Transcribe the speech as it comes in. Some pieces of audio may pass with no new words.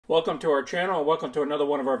Welcome to our channel and welcome to another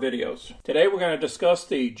one of our videos. Today we're going to discuss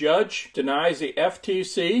the judge denies the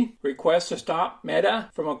FTC request to stop Meta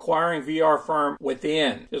from acquiring VR firm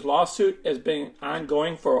Within. This lawsuit has been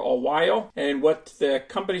ongoing for a while, and what the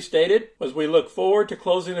company stated was, we look forward to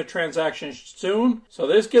closing the transaction soon. So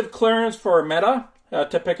this gives clearance for Meta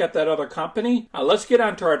to pick up that other company. Let's get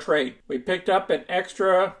on to our trade. We picked up an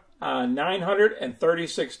extra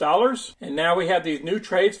 $936, and now we have these new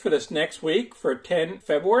trades for this next week for 10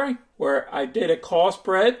 February, where I did a call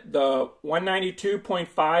spread, the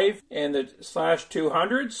 192.5 and the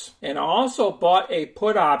 /200s, and I also bought a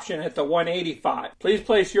put option at the 185. Please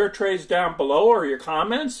place your trades down below or your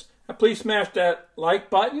comments, and please smash that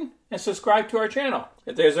like button and subscribe to our channel.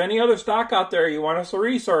 If there's any other stock out there you want us to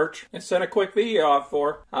research and send a quick video out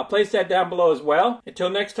for, I'll place that down below as well.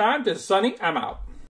 Until next time, this is Sonny, I'm out.